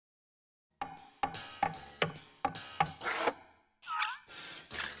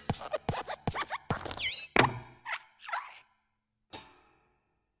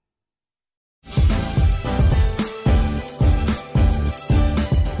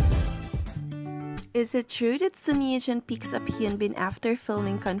Is it true that Sonye-jin picks up Hyun Bin after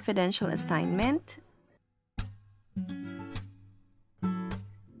filming confidential assignment?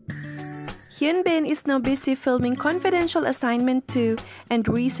 Hyun Bin is now busy filming Confidential Assignment 2, and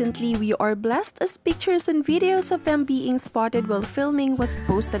recently we are blessed as pictures and videos of them being spotted while filming was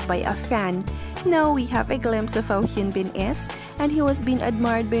posted by a fan. Now we have a glimpse of how Hyun Bin is, and he was being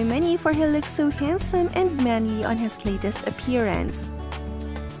admired by many for he looks so handsome and manly on his latest appearance.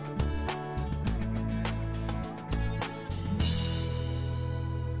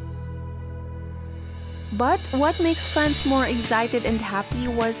 But what makes fans more excited and happy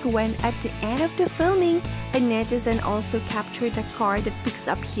was when, at the end of the filming, a netizen also captured the car that picks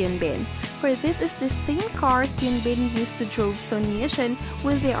up Hyun Bin. For this is the same car Hyun Bin used to drive Sonye-jin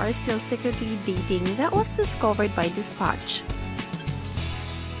when they are still secretly dating that was discovered by Dispatch.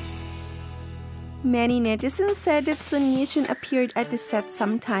 Many netizens said that Sonye-jin appeared at the set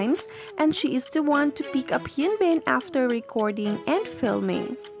sometimes, and she is the one to pick up Hyun Bin after recording and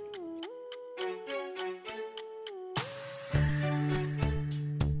filming.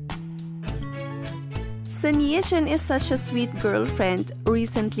 Sonye-jin is such a sweet girlfriend.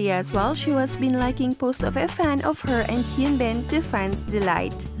 Recently as well, she has been liking posts of a fan of her and Hyun Bin to fans'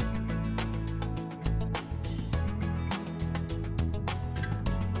 delight.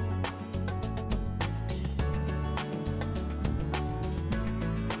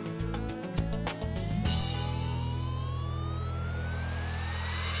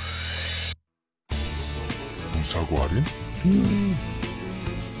 무사고 할인?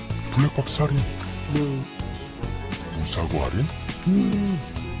 블랙박스 할인? 무사고 할인?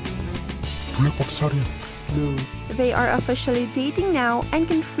 블랙박스 할인? They are officially dating now and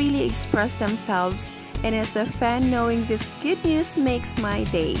can freely express themselves. And as a fan, knowing this good news makes my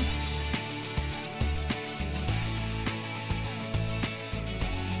day.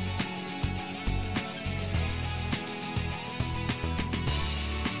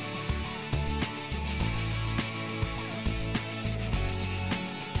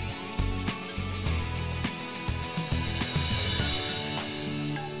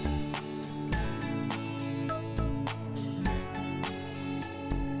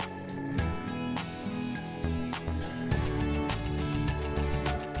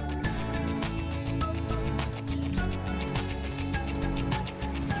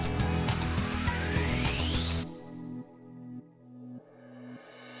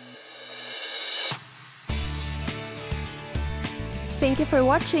 Thank you for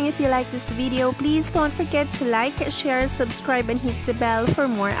watching. If you like this video, please don't forget to like, share, subscribe, and hit the bell for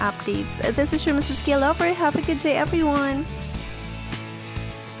more updates. This is your Mrs. K Lover. Have a good day, everyone.